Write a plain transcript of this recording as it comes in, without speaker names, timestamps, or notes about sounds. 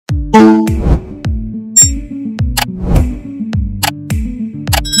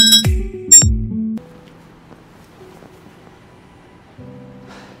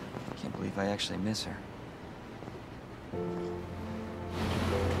actually miss her.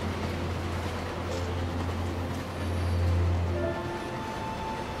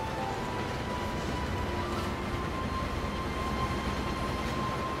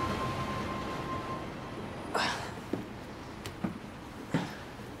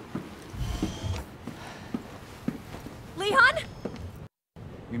 Leon?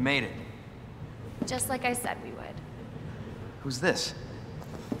 We made it. Just like I said we would. Who's this?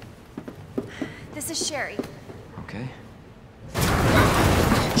 This is Sherry. Okay.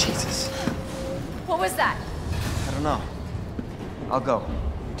 Jesus. What was that? I don't know. I'll go.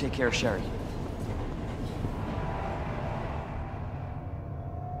 You take care of Sherry.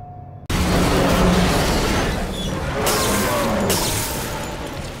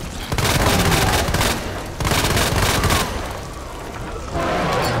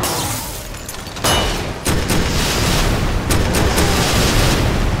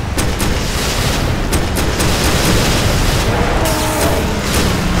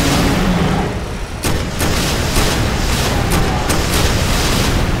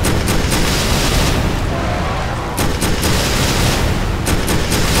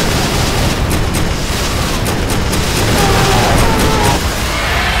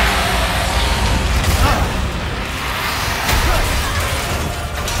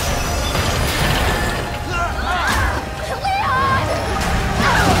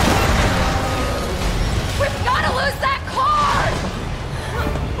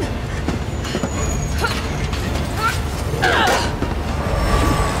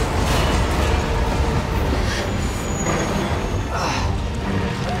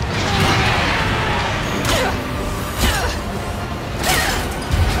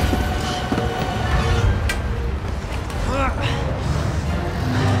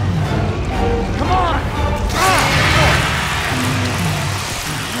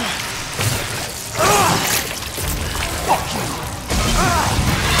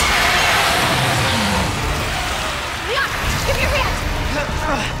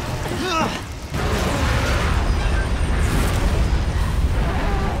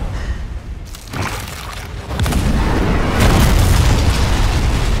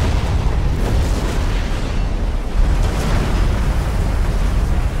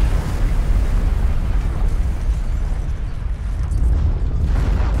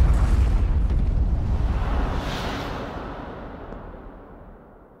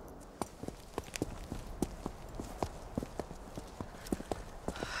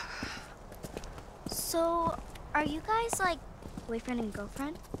 So, are you guys like boyfriend and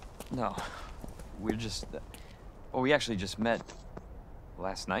girlfriend? No. We're just... well, we actually just met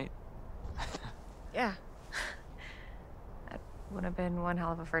last night. Yeah. That would have been one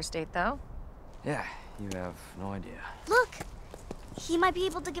hell of a first date, though. Yeah, you have no idea. Look! He might be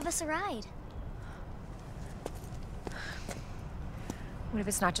able to give us a ride. What if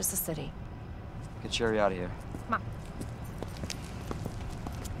it's not just the city? Get Sherry out of here. Come on.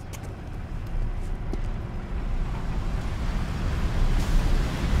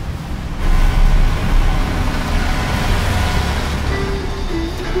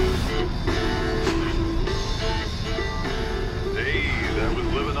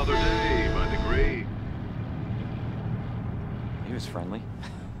 He was friendly.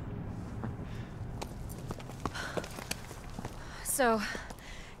 So,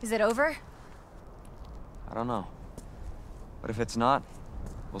 is it over? I don't know. But if it's not,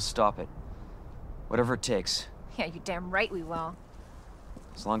 we'll stop it. Whatever it takes. Yeah, you damn right we will.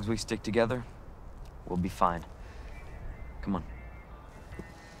 As long as we stick together, we'll be fine. Come on.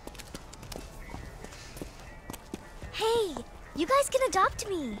 Hey, you guys can adopt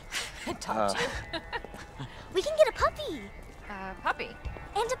me. Adopt you? We can get a puppy. Puppy.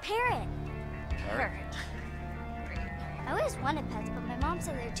 And a parrot. Parrot. I always wanted pets, but my mom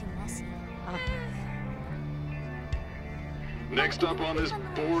said they're too messy. Next up on this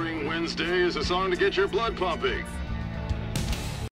boring Wednesday is a song to get your blood pumping.